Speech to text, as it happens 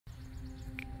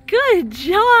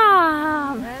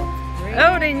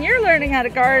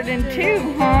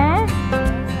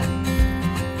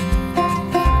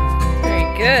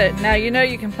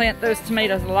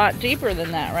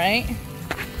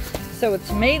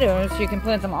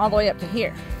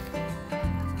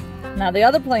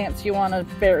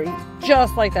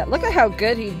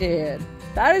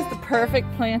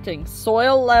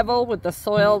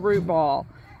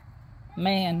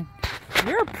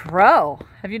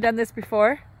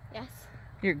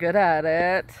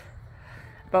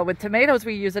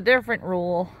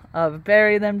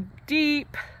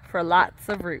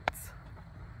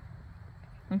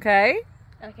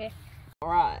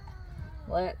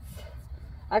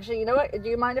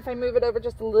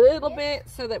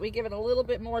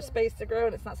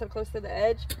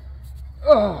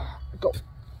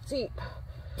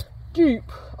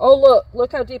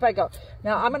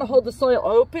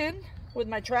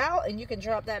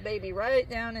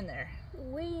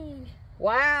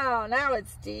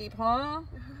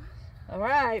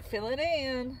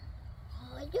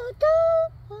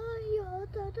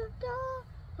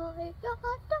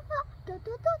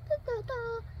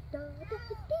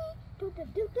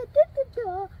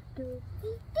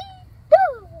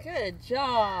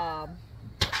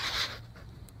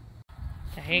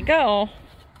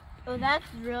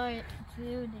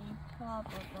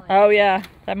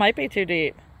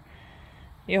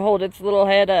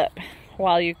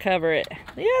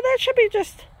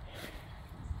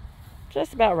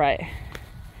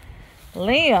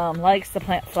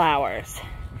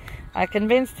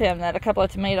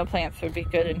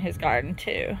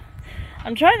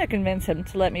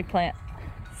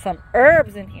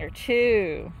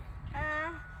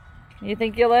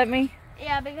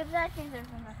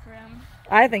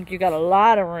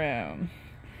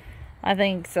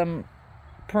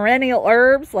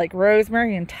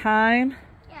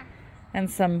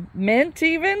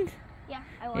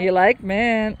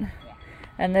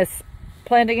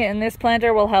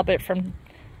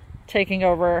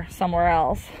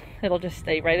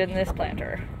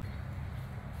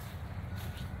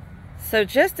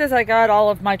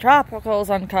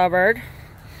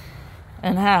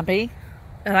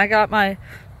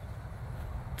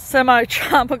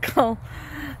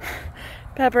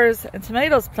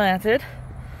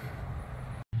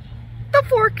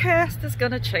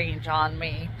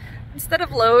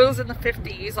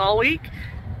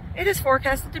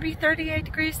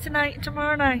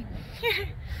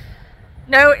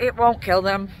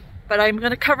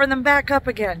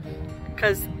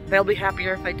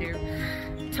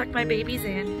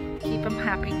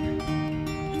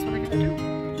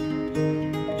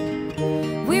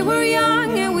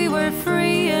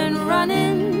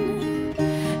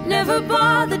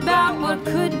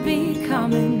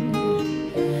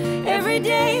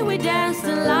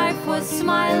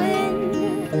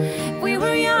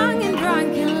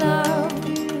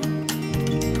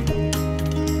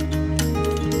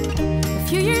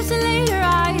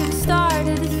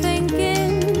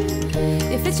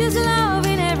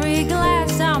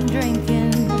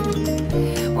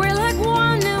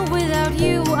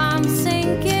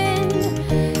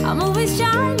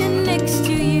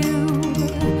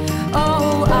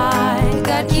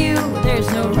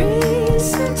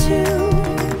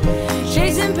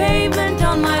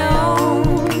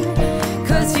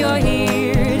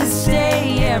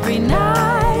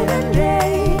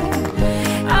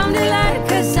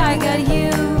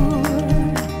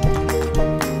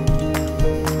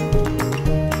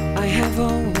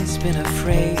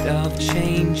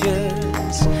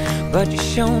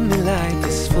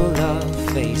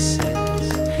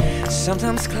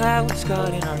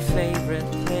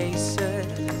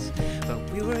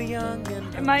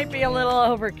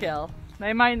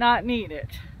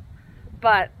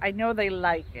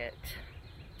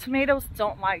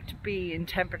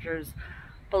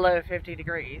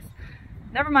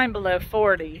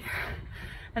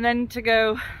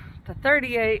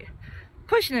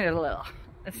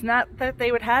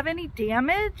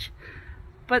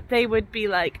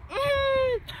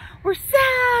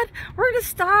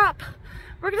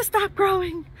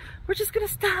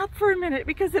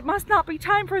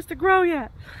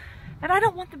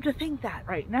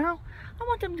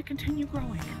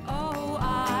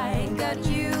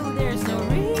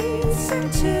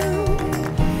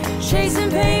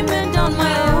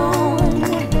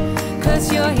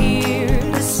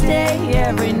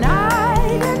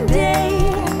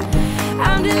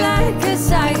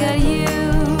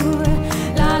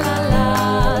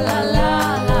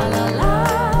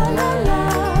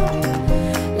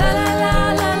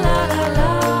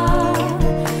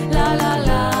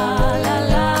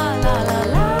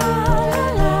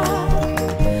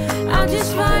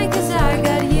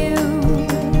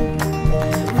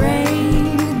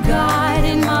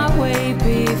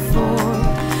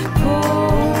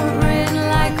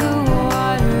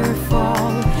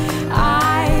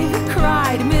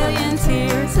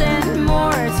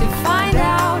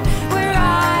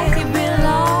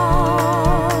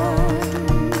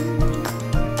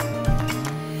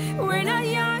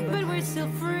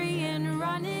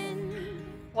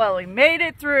Well, we made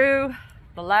it through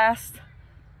the last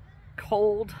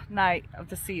cold night of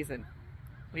the season.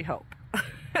 We hope.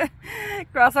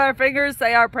 Cross our fingers,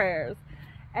 say our prayers.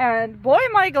 And boy,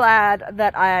 am I glad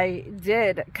that I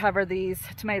did cover these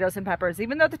tomatoes and peppers,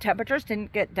 even though the temperatures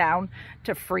didn't get down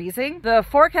to freezing. The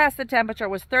forecasted temperature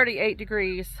was 38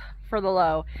 degrees for the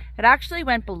low. It actually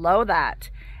went below that.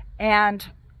 And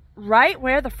right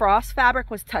where the frost fabric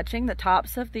was touching the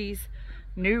tops of these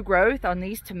new growth on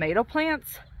these tomato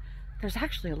plants, there's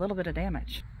actually a little bit of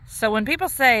damage. So when people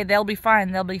say they'll be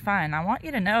fine, I want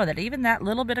you to know that even that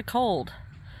little bit of cold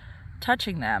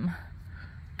touching them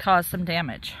caused some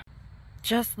damage.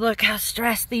 Just look how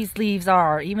stressed these leaves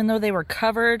are. Even though they were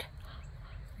covered,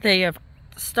 they have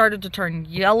started to turn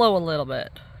yellow a little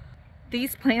bit.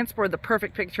 These plants were the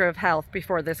perfect picture of health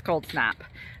before this cold snap.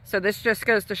 So this just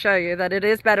goes to show you that it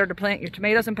is better to plant your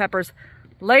tomatoes and peppers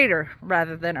later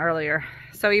rather than earlier.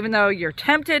 So even though you're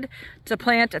tempted to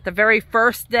plant at the very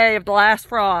first day of the last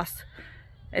frost,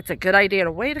 it's a good idea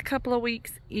to wait a couple of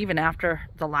weeks even after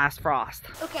the last frost.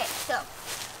 Okay, so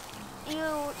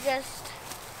you just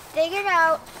dig it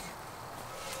out,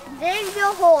 dig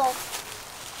the hole.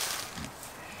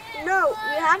 No,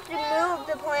 you have to move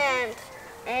the plant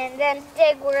and then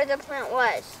dig where the plant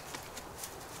was.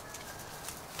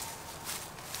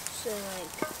 So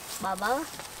like, Baba?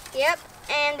 Yep,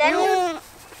 and then you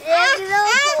dig the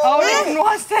hole. Odin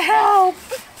wants to help.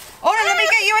 Odin, let me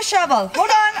get you a shovel. Hold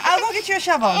on, I'll go get you a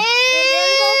shovel. You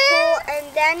dig the hole and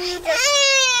then you just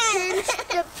pinch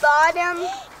the bottom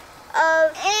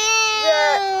of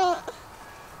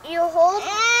you hold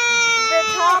the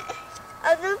top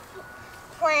of the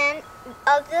plant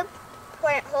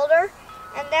holder,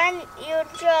 and then you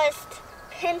just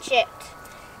pinch it,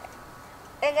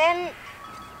 and then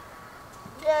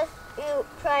just you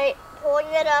try pulling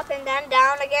it up and then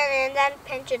down again, and then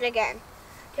pinch it again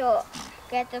to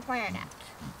get the plant out.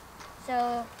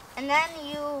 So, and then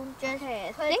you just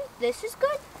I think this is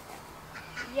good.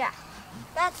 Yeah,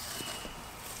 that's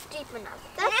deep enough.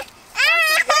 That's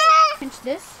pinch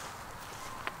this?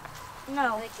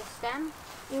 No. Like the stem?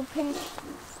 You pinch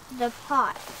the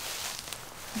pot.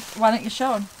 Why don't you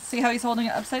show him? See how he's holding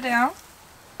it upside down?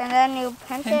 And then you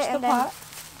pinch it the and pot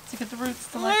to get the roots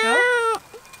to let go.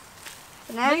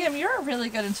 then... Liam, you're a really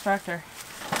good instructor.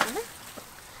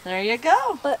 There you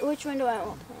go. But which one do I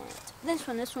want to plant?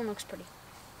 This one looks pretty.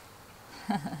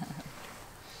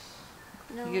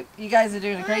 No. You guys are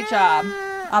doing a great job.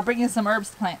 I'll bring you some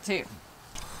herbs to plant too.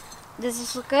 Does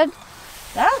this look good?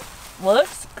 That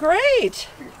looks great.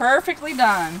 Perfectly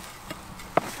done.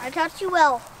 I taught you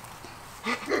well.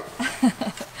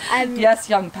 Yes,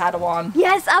 young Padawan.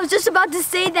 Yes, I was just about to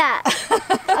say that.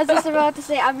 I was just about to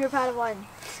say I'm your Padawan.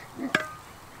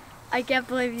 I can't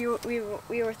believe we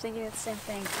were thinking the same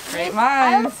thing. Great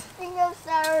I was minds. thinking of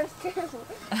sours too.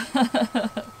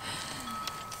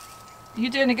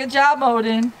 You're doing a good job,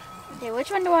 Odin. Okay,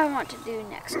 which one do I want to do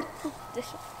next? This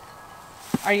one.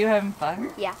 Are you having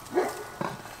fun? Yeah.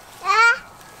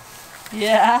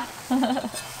 Yeah.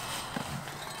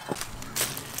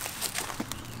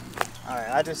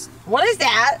 Alright, What is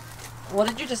that? What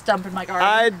did you just dump in my garden?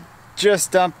 I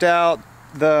just dumped out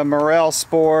the morel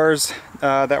spores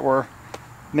that were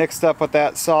mixed up with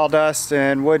that sawdust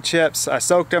and wood chips. I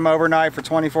soaked them overnight for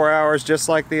 24 hours just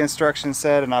like the instructions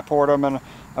said, and I poured them in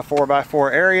a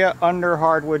 4x4 area under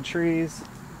hardwood trees.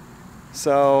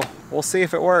 So we'll see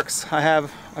if it works. I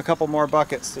have a couple more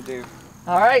buckets to do.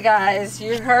 Alright guys,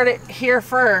 you heard it here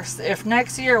first. If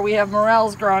next year we have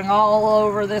morels growing all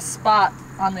over this spot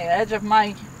on the edge of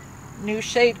my new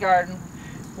shade garden,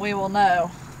 we will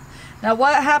know. Now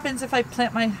what happens if I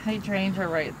plant my hydrangea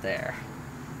right there?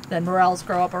 Then morels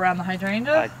grow up around the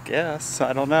hydrangea? I guess.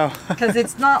 I don't know. Because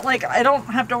it's not like I don't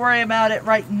have to worry about it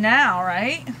right now,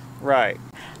 right? Right.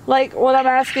 Like what I'm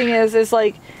asking is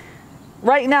like,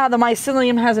 right now the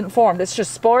mycelium hasn't formed. It's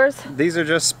just spores? These are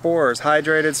just spores,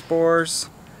 hydrated spores.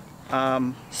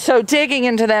 So digging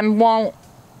into them won't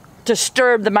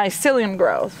disturb the mycelium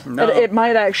growth. No. It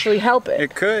might actually help it.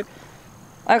 It could.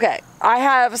 Okay, I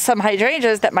have some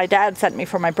hydrangeas that my dad sent me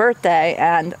for my birthday,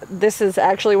 and this is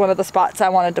actually one of the spots I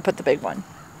wanted to put the big one.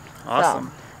 Awesome.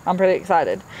 So, I'm pretty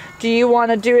excited. Do you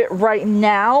want to do it right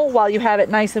now while you have it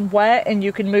nice and wet, and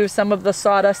you can move some of the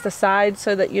sawdust aside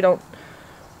so that you don't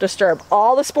disturb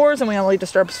all the spores and we only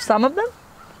disturb some of them?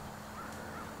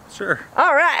 Sure.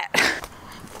 All right.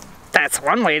 That's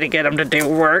one way to get them to do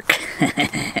work.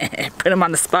 Put them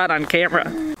on the spot on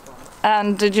camera.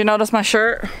 And did you notice my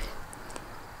shirt?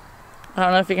 I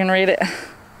don't know if you can read it.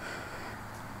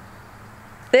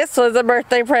 This was a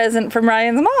birthday present from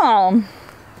Ryan's mom.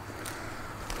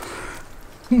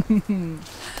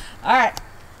 Alright,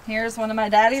 Here's one of my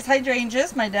daddy's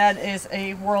hydrangeas. My dad is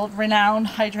a world-renowned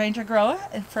hydrangea grower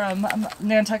from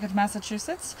Nantucket,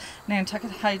 Massachusetts. Nantucket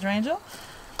hydrangea.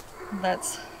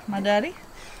 That's my daddy.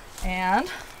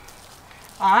 And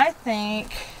I think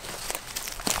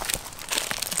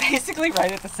basically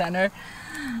right at the center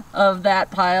of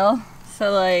that pile.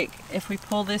 So like if we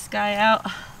pull this guy out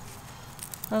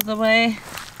of the way,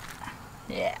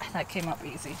 yeah, that came up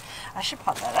easy. I should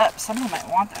pop that up. Someone might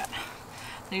want that.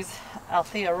 These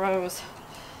Althea rose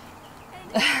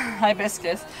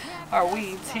hibiscus are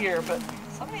weeds here, but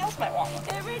somebody else might want one.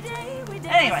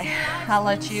 Anyway, I'll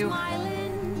let you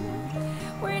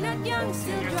do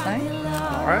your thing.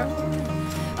 Alright.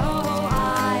 Oh,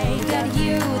 I got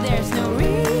you, there's no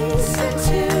reason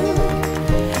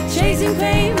to chasing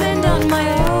pavement on my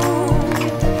own,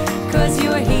 'cause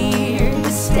you're here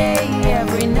to stay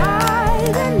every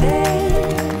night and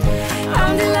day.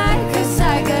 I'm delighted 'cause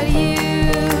I got you.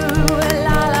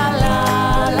 La la la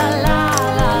la la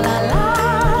la la la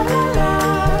la la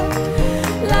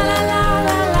la la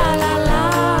la la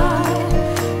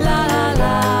la la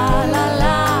la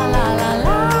la la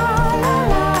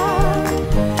la.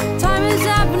 Time is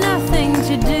up, nothing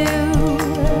to do.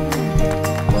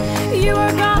 You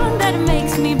are gone, that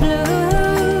makes me blue.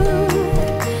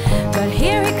 But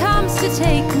here he comes to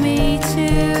take me to.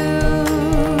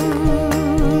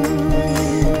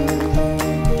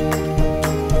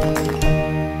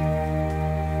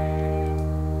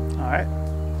 Alright.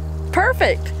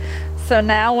 Perfect. So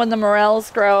now when the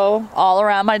morels grow all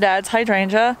around my dad's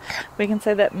hydrangea, we can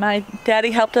say that my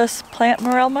daddy helped us plant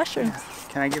morel mushrooms.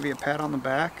 Can I give you a pat on the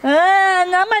back?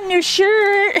 Not my new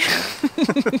shirt.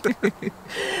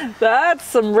 That's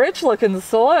some rich looking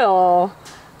soil.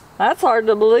 That's hard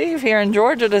to believe here in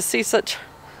Georgia to see such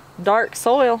dark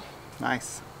soil.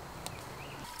 Nice.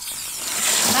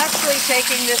 I'm actually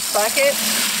taking this bucket,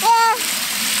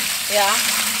 yeah,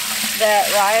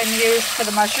 that Ryan used for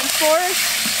the mushroom spores,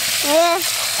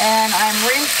 and I'm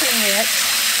rinsing it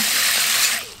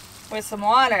with some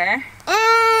water.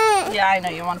 Yeah, I know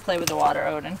you want to play with the water,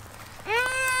 Odin.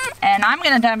 And I'm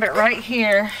going to dump it right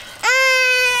here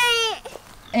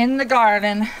in the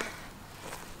garden,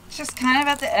 just kind of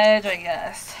at the edge, I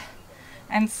guess,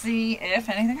 and see if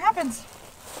anything happens.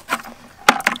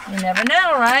 You never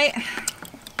know, right?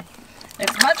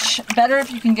 It's much better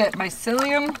if you can get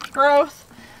mycelium growth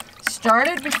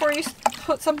started before you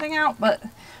put something out, but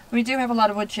we do have a lot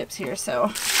of wood chips here,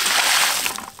 so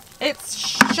it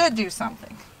should do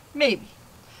something. Maybe.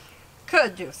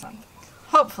 Could do something.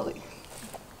 Hopefully.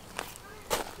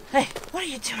 Hey, what are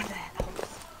you doing there?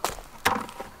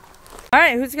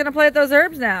 Alright, who's going to plant those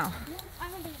herbs now?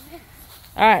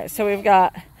 Alright, so we've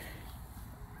got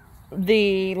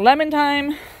the lemon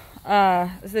thyme.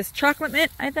 Is this chocolate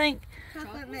mint, I think?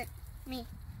 Chocolate mint. Me.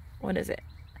 What is it?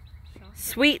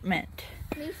 Sweet mint.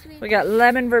 Me, sweet. We got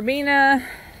lemon verbena.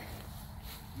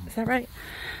 Is that right?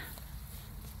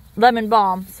 Lemon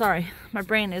balm. Sorry, my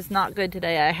brain is not good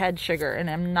today. I had sugar and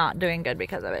I'm not doing good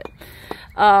because of it.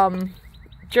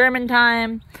 German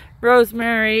thyme,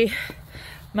 rosemary,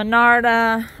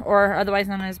 monarda, or otherwise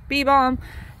known as bee balm,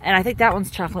 and I think that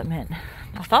one's chocolate mint.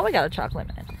 I thought we got a chocolate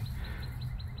mint.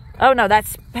 Oh no,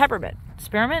 that's peppermint.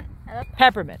 Spearmint?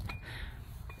 Peppermint.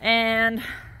 And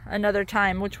another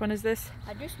thyme. Which one is this?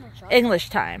 I do smell chocolate. English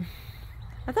thyme.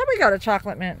 I thought we got a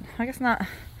chocolate mint. I guess not.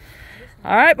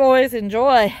 All right, boys,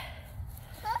 enjoy.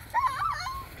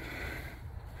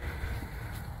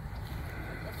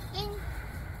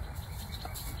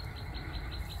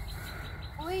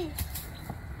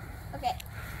 Okay,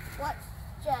 let's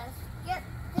just get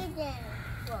digging.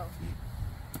 Whoa.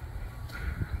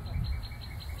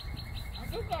 I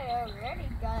think I already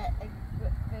got a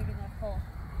big enough hole.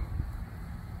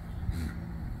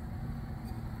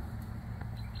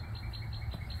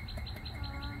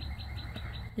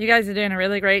 You guys are doing a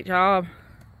really great job.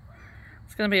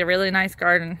 It's gonna be a really nice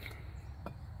garden.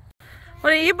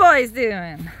 What are you boys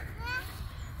doing?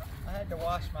 I had to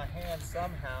wash my hands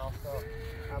somehow, so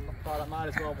I thought I might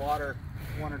as well water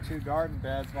 1 or 2 garden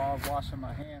beds while I was washing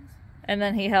my hands. And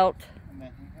then he helped. And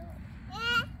then he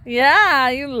helped. Yeah,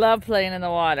 you love playing in the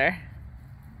water.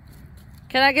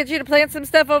 Can I get you to plant some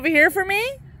stuff over here for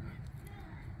me?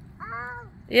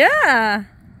 Yeah.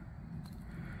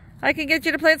 I can get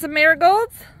you to plant some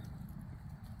marigolds.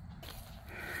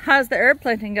 How's the herb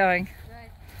planting going?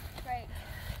 Good. Great.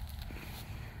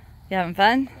 You having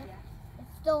fun? Yeah.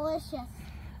 It's delicious.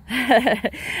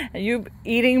 Are you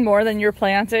eating more than you're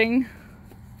planting?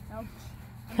 Nope.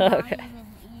 I'm Okay. not even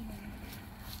eating.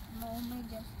 I'm only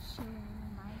just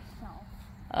chewing myself.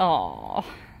 Oh,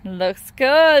 looks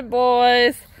good,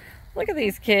 boys. Look at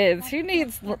these kids. Who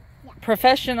needs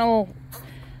professional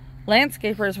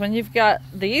landscapers when you've got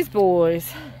these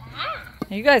boys.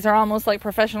 You guys are almost like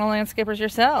professional landscapers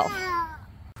yourself.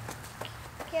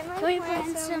 Can we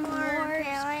plant some more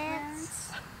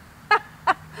plants?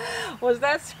 Was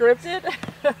that scripted?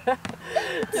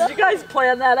 Did you guys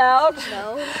plan that out?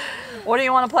 No. What do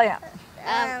you want to plant?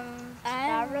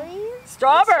 Strawberries?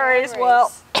 Strawberries.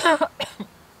 Well,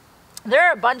 there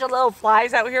are a bunch of little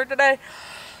flies out here today,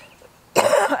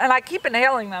 and I keep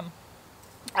inhaling them.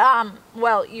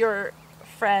 Well, your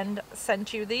friend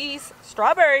sent you these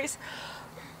strawberries.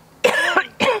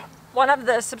 One of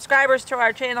the subscribers to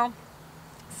our channel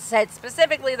said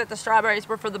specifically that the strawberries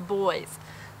were for the boys.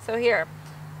 So here,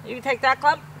 you take that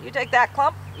clump, you take that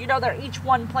clump. You know they're each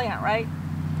one plant, right?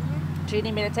 Mm-hmm. Do you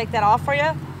need me to take that off for you?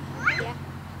 Yeah.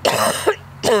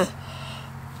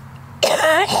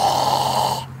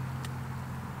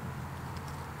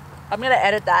 I'm going to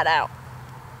edit that out.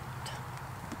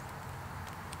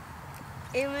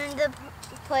 Even the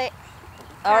plate.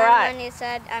 All right. When you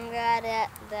said I'm gonna edit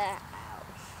that out.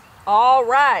 All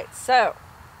right, so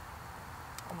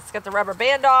let's get the rubber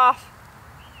band off.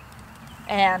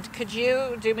 And could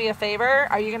you do me a favor?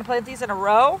 Are you going to plant these in a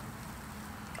row?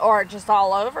 Or just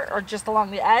all over? Or just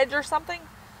along the edge or something?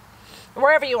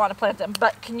 Wherever you want to plant them.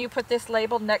 But can you put this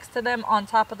label next to them on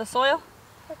top of the soil?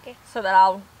 Okay. So that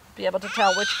I'll be able to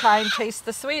tell which kind tastes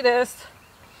the sweetest.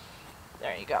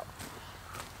 There you go.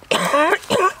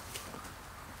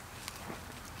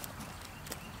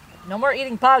 No more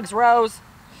eating bugs, Rose.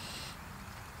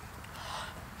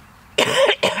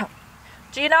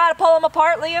 Do you know how to pull them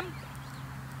apart, Liam?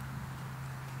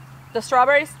 The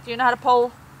strawberries? Do you know how to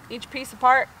pull each piece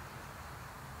apart?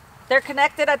 They're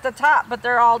connected at the top, but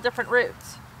they're all different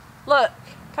roots. Look,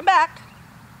 come back.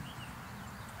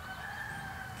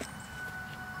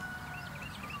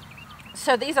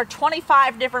 So these are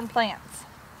 25 different plants.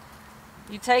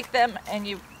 You take them and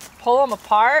you pull them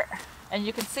apart, and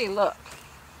you can see, look.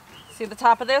 See the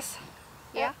top of this?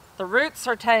 Yeah. The roots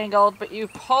are tangled, but you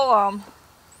pull them,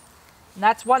 and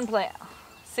that's one plant.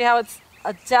 See how it's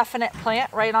a definite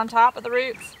plant right on top of the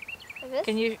roots? Like this?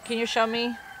 Can you show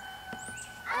me?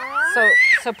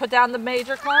 So put down the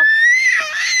major clump.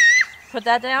 Put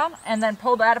that down, and then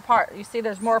pull that apart. You see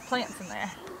there's more plants in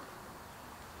there.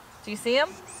 Do you see them?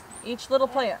 Each little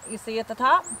plant. You see at the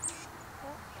top?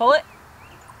 Pull it.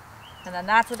 And then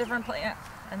that's a different plant.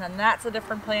 And then that's a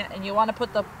different plant. And you want to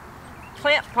put the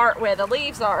plant part where the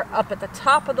leaves are up at the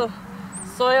top of the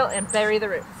soil and bury the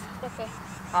roots. Okay.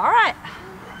 All right.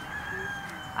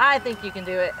 I think you can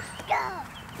do it.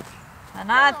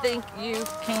 And I think you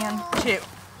can too.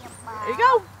 There you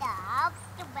go.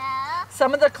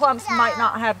 Some of the clumps might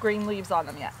not have green leaves on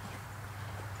them yet.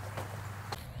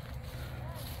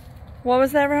 What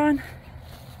was that, Rowan?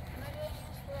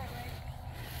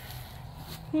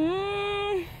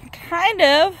 Kind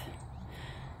of.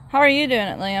 How are you doing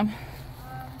it, Liam?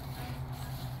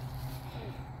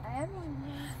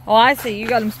 Oh, I see. You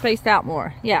got them spaced out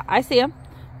more. Yeah, I see them.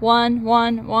 1,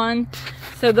 1, 1.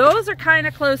 So those are kind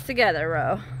of close together,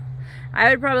 Ro. I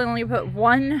would probably only put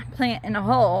one plant in a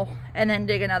hole and then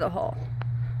dig another hole.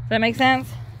 Does that make sense?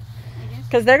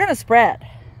 Because they're going to spread.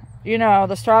 You know,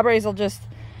 the strawberries will just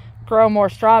grow more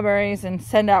strawberries and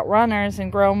send out runners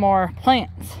and grow more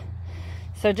plants.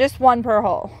 So just one per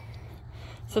hole.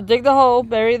 So dig the hole,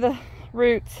 bury the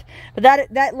roots. But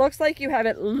that looks like you have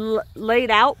it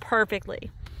laid out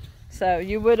perfectly. So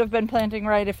you would have been planting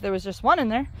right if there was just one in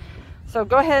there. So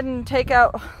go ahead and take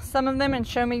out some of them and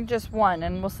show me just one,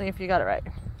 and we'll see if you got it right.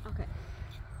 Okay.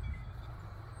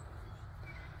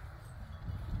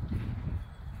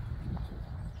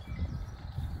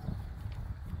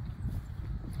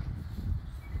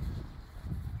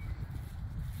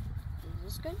 Is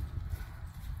this good?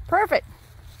 Perfect.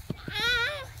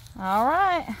 All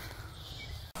right.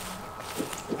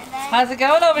 How's it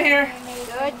going over here?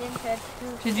 Good.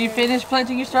 Did you finish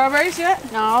planting your strawberries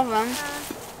yet? No, all of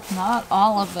them. Not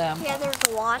all of them. Yeah, there's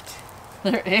a lot.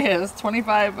 There is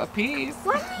 25 a piece.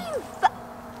 What are you?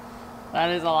 That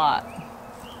is a lot.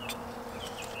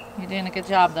 You're doing a good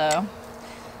job though.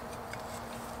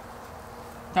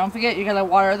 Don't forget, you gotta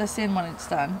water this in when it's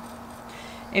done.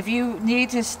 If you need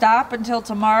to stop until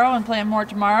tomorrow and plant more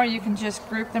tomorrow, you can just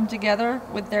group them together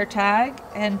with their tag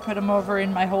and put them over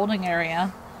in my holding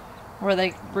area where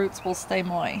the roots will stay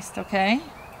moist, okay?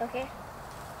 Okay.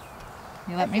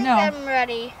 You let me know. I'm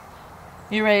ready.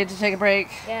 You ready to take a break?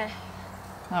 Yeah.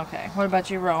 Okay. What about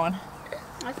you, Rowan?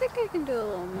 I think I can do a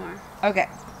little more. Okay.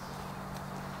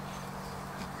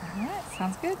 Alright,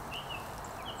 sounds good.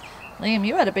 Liam,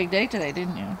 you had a big day today,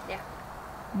 didn't you? Yeah.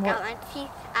 What? Got my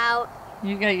teeth out.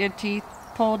 You got your teeth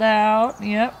pulled out.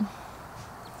 Yep.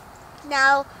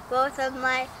 now both of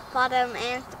my bottom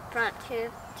and front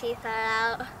teeth are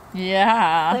out.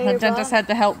 Yeah, So the your dentist had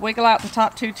to help wiggle out the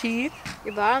top 2 teeth.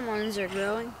 Your bottom ones are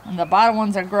growing. And the bottom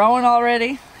ones are growing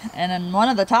already. And then one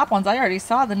of the top ones, I already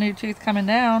saw the new tooth coming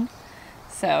down.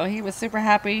 So he was super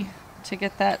happy to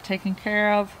get that taken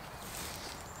care of.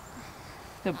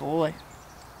 Good boy.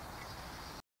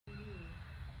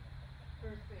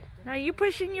 Are you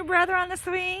pushing your brother on the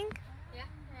swing? Yeah.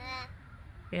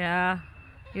 Yeah.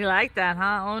 You like that,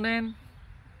 huh, Odin?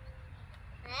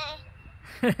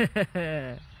 This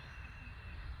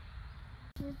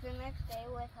is the next day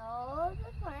with all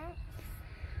the plants.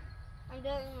 I'm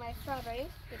doing my strawberries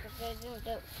because I didn't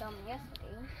do some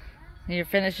yesterday. You're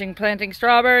finishing planting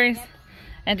strawberries? Yep.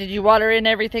 And did you water in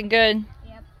everything good?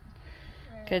 Yep.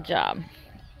 Good job.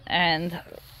 And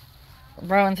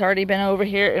Rowan's already been over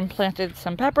here and planted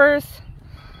some peppers.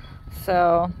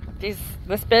 So this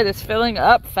bed is filling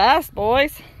up fast,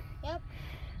 boys. Yep.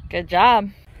 Good job.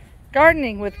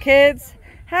 Gardening with kids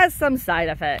has some side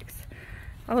effects.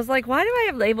 I was like, why do I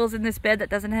have labels in this bed that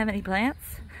doesn't have any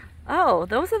plants? Oh,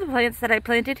 those are the plants that I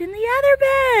planted in the other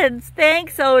beds.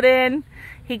 Thanks, Odin.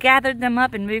 He gathered them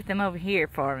up and moved them over here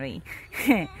for me.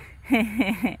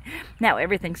 Now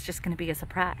everything's just going to be a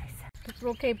surprise.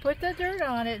 Okay, put the dirt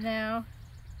on it now.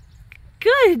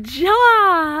 Good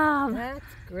job! That's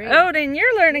great. Odin,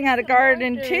 you're learning how to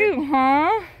garden too,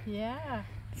 huh? Yeah.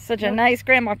 Such a nice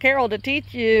Grandma Carol to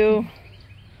teach you.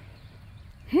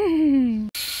 When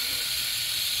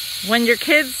your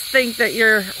kids think that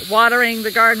you're watering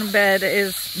the garden bed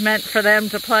is meant for them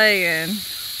to play in.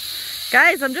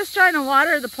 Guys, I'm just trying to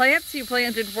water the plants you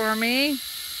planted for me.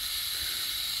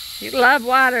 You love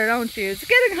water, don't you? It's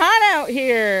getting hot out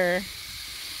here.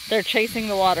 They're chasing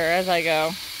the water as I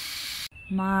go.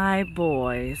 My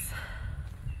boys.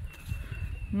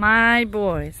 My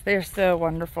boys. They're so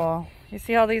wonderful. You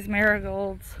see all these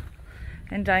marigolds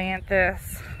and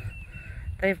dianthus?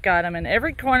 They've got them in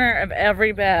every corner of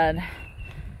every bed.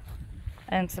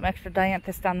 And some extra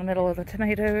dianthus down the middle of the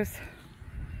tomatoes.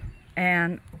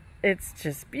 And it's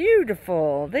just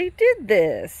beautiful. They did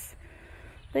this.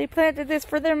 They planted this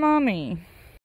for their mommy.